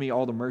 Lord, give me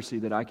all the mercy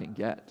that I can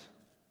get?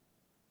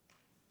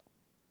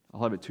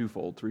 I'll have it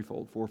twofold,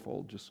 threefold,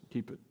 fourfold. Just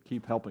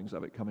keep helpings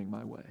of it coming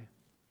my way.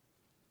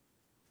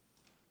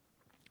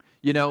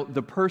 You know,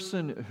 the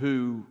person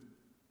who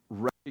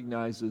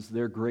recognizes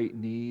their great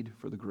need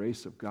for the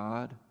grace of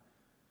God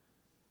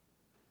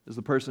is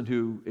the person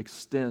who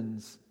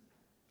extends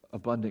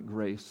abundant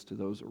grace to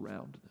those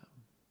around them.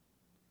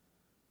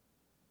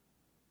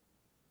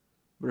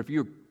 But if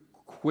you're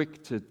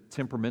quick to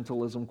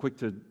temperamentalism, quick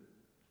to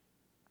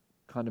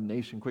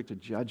condemnation, quick to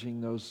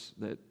judging those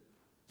that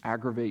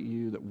aggravate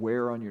you, that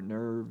wear on your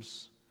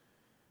nerves,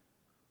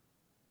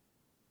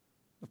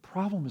 the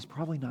problem is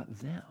probably not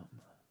them.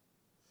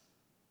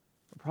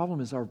 The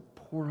problem is our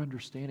poor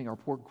understanding, our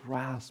poor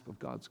grasp of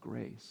God's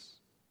grace.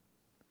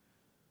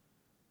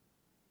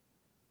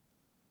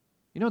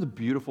 You know the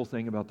beautiful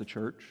thing about the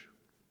church?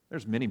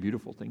 There's many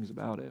beautiful things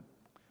about it.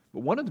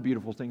 But one of the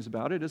beautiful things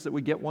about it is that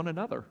we get one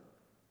another.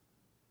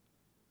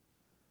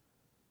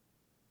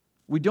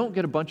 We don't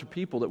get a bunch of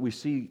people that we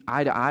see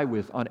eye to eye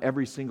with on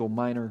every single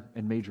minor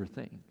and major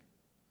thing.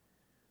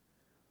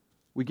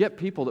 We get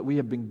people that we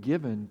have been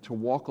given to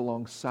walk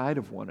alongside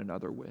of one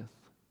another with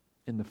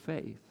in the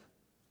faith.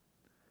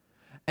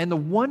 And the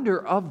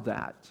wonder of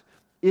that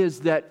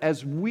is that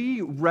as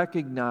we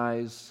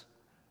recognize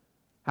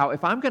how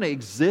if I'm going to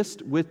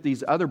exist with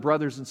these other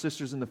brothers and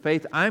sisters in the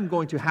faith, I'm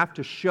going to have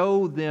to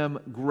show them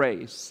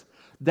grace.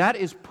 That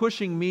is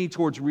pushing me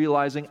towards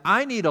realizing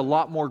I need a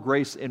lot more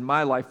grace in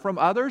my life from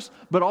others,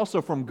 but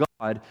also from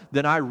God,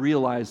 than I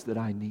realize that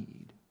I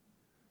need.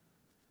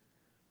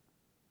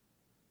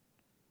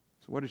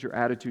 So what is your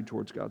attitude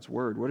towards God's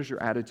Word? What is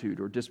your attitude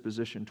or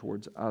disposition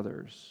towards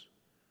others?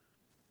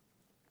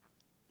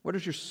 What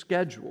does your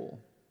schedule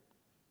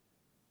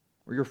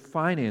or your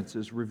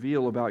finances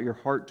reveal about your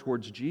heart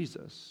towards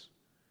Jesus?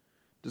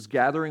 Does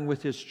gathering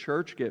with His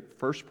church get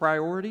first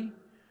priority?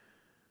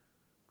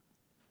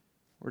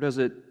 Or does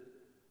it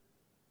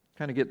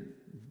kind of get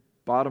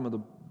bottom of the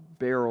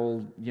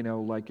barrel, you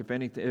know, like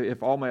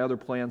if all my other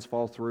plans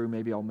fall through,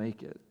 maybe I'll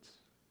make it?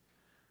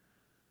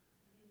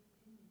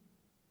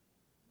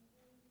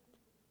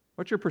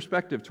 What's your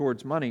perspective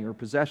towards money or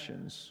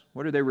possessions?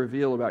 What do they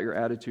reveal about your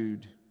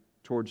attitude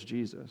towards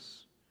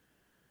Jesus?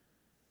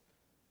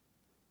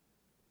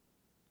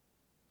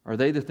 Are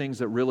they the things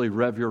that really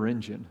rev your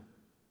engine?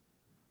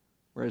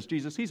 Whereas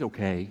Jesus, He's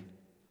okay.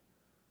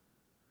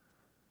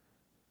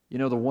 You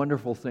know, the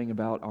wonderful thing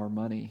about our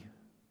money,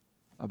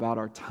 about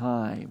our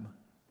time,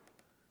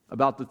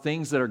 about the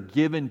things that are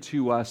given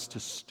to us to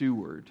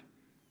steward,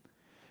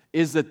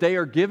 is that they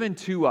are given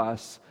to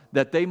us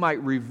that they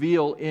might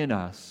reveal in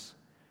us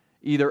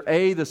either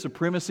A, the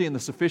supremacy and the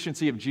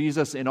sufficiency of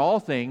Jesus in all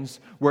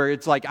things, where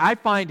it's like I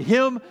find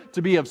Him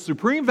to be of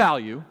supreme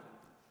value,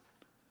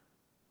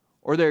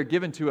 or they're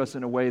given to us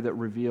in a way that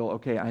reveal,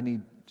 okay, I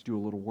need to do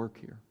a little work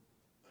here.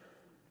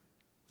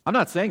 I'm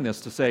not saying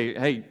this to say,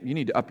 hey, you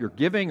need to up your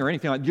giving or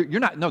anything like that. You're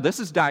not. No, this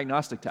is a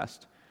diagnostic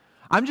test.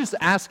 I'm just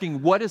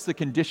asking, what is the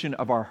condition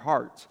of our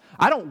hearts?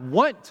 I don't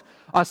want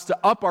us to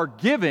up our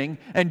giving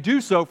and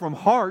do so from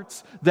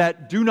hearts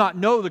that do not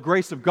know the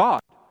grace of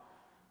God.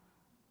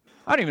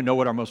 I don't even know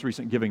what our most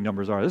recent giving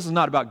numbers are. This is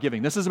not about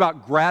giving. This is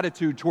about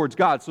gratitude towards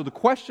God. So the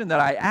question that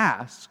I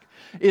ask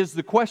is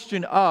the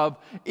question of,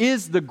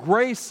 is the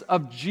grace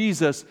of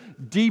Jesus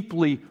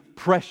deeply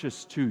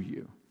precious to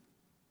you?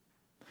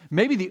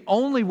 Maybe the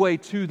only way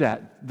to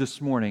that this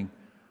morning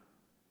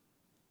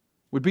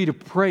would be to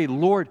pray,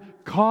 Lord,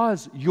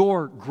 cause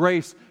your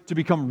grace to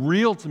become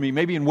real to me,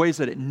 maybe in ways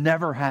that it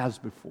never has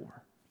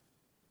before.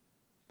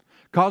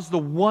 Cause the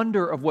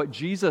wonder of what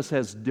Jesus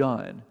has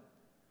done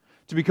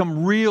to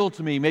become real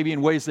to me, maybe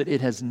in ways that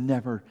it has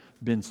never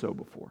been so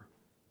before.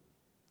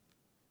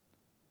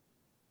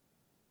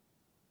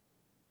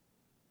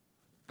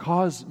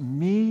 Cause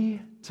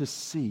me to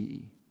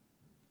see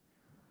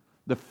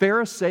the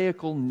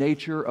Pharisaical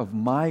nature of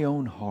my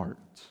own heart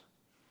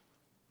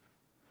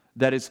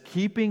that is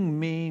keeping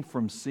me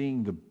from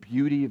seeing the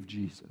beauty of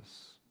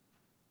Jesus.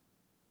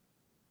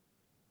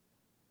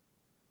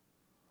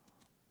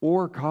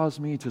 Or cause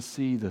me to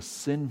see the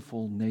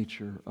sinful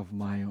nature of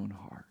my own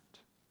heart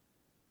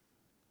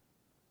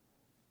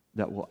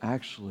that will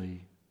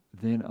actually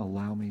then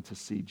allow me to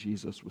see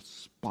Jesus with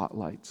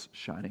spotlights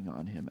shining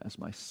on him as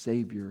my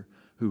Savior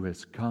who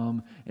has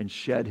come and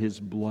shed his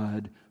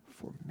blood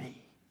for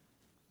me.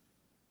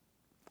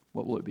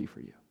 What will it be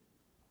for you?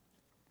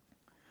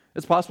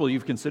 It's possible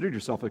you've considered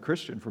yourself a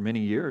Christian for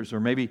many years,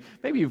 or maybe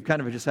you've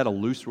kind of just had a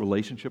loose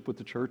relationship with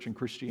the church and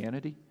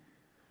Christianity.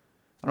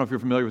 I don't know if you're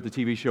familiar with the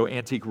TV show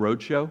Antique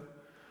Roadshow.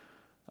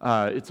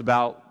 It's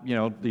about,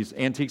 these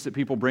antiques that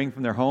people bring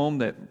from their home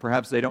that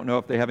perhaps they don't know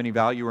if they have any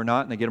value or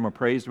not, and they get them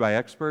appraised by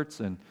experts.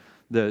 And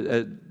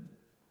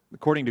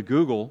according to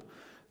Google,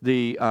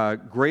 the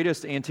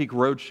greatest Antique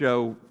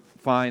Roadshow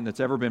find that's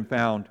ever been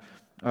found,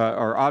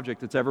 or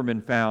object that's ever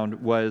been found,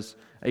 was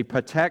a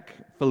Patek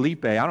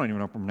Philippe, I don't even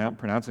know if I'm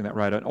pronouncing that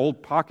right, an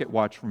old pocket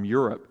watch from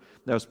Europe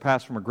that was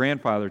passed from a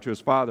grandfather to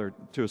his father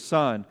to his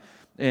son.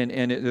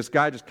 This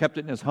guy just kept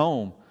it in his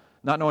home,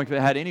 not knowing if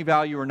it had any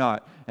value or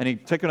not. And he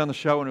took it on the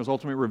show, and it was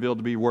ultimately revealed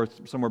to be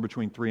worth somewhere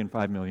between $3 and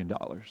 $5 million.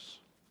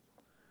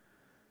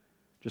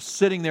 Just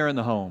sitting there in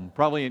the home,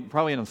 probably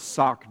in a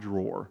sock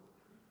drawer.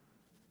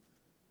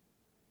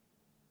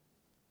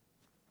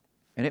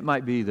 And it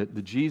might be that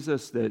the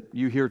Jesus that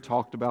you hear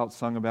talked about,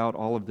 sung about,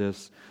 all of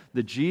this,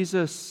 the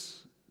Jesus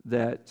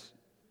that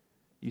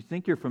you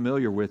think you're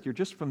familiar with, you're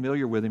just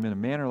familiar with him in a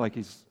manner like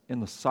he's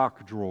in the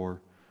sock drawer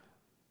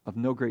of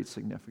no great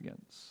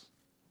significance.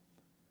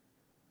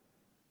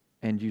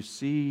 And you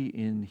see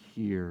in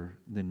here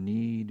the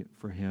need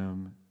for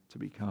him to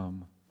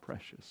become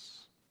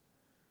precious.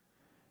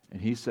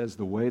 And he says,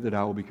 the way that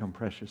I will become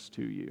precious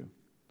to you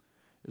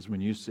is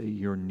when you see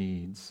your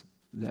needs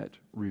that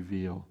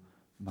reveal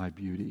my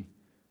beauty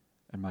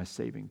and my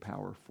saving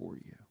power for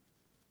you.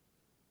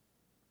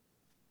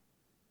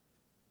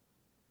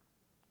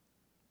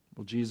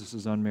 Will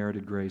Jesus'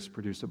 unmerited grace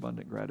produce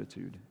abundant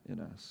gratitude in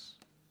us?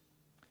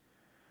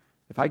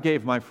 If I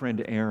gave my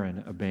friend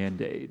Aaron a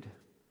Band-Aid,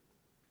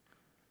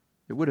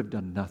 it would have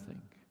done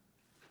nothing.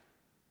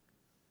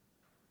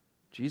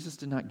 Jesus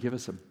did not give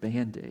us a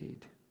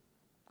Band-Aid.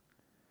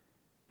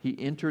 He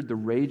entered the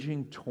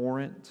raging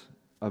torrent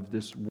of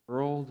this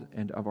world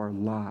and of our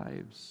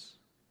lives.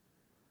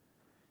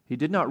 He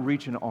did not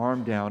reach an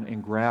arm down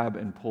and grab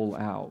and pull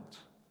out.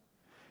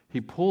 He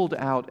pulled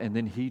out and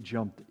then he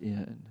jumped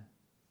in,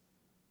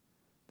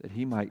 that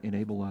he might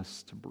enable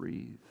us to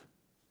breathe,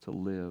 to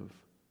live,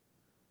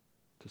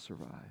 to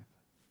survive.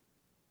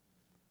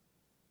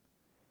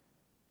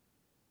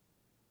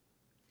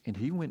 And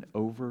he went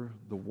over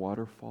the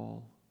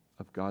waterfall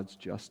of God's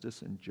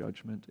justice and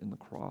judgment in the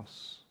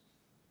cross,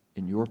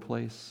 in your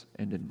place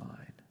and in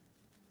mine.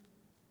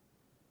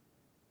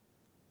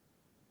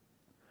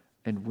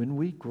 And when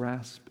we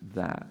grasp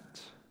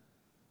that,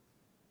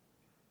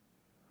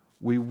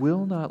 we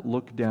will not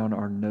look down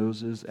our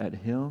noses at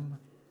him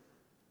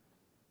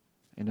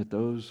and at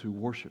those who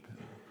worship him,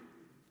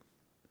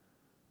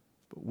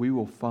 but we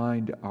will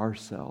find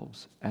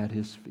ourselves at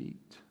his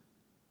feet,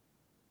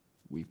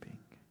 weeping.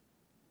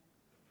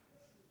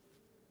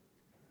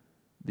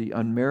 The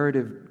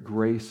unmerited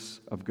grace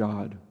of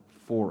God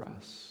for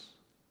us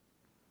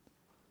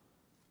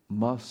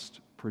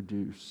must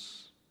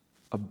produce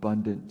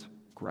abundant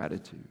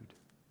gratitude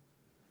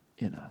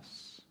in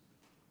us.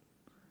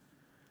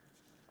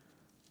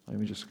 Let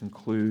me just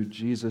conclude.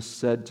 Jesus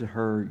said to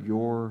her,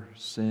 "Your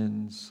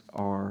sins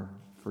are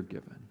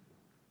forgiven."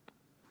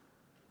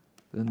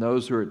 Then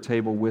those who were at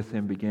table with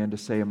him began to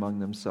say among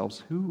themselves,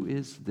 "Who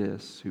is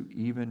this who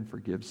even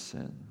forgives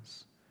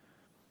sins?"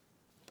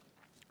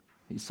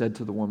 He said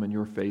to the woman,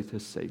 "Your faith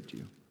has saved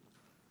you.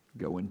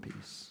 Go in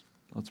peace."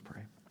 Let's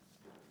pray.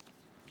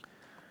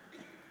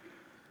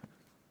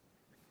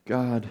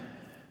 God,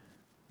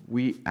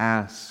 we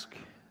ask,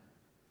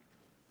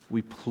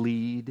 we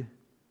plead,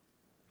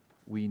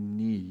 we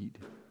need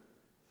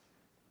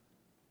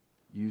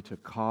you to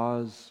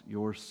cause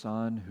your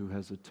Son, who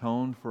has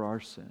atoned for our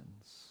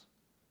sins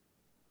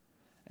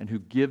and who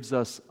gives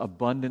us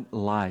abundant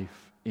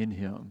life in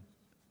him,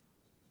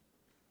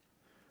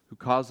 who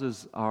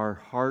causes our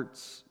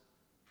hearts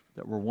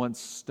that were once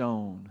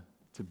stone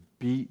to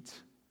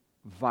beat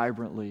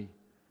vibrantly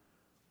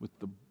with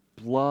the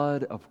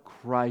blood of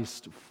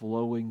Christ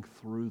flowing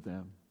through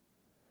them,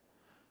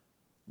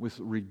 with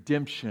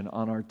redemption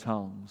on our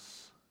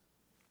tongues.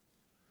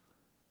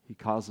 He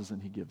causes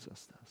and He gives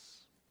us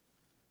this.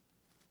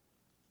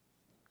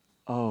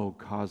 Oh,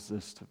 cause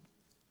this to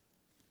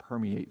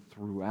permeate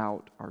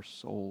throughout our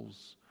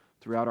souls,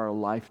 throughout our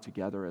life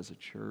together as a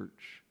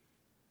church.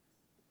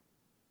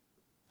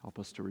 Help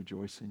us to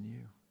rejoice in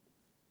You.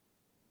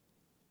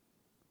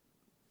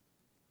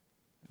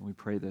 And we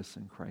pray this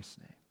in Christ's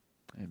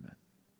name. Amen.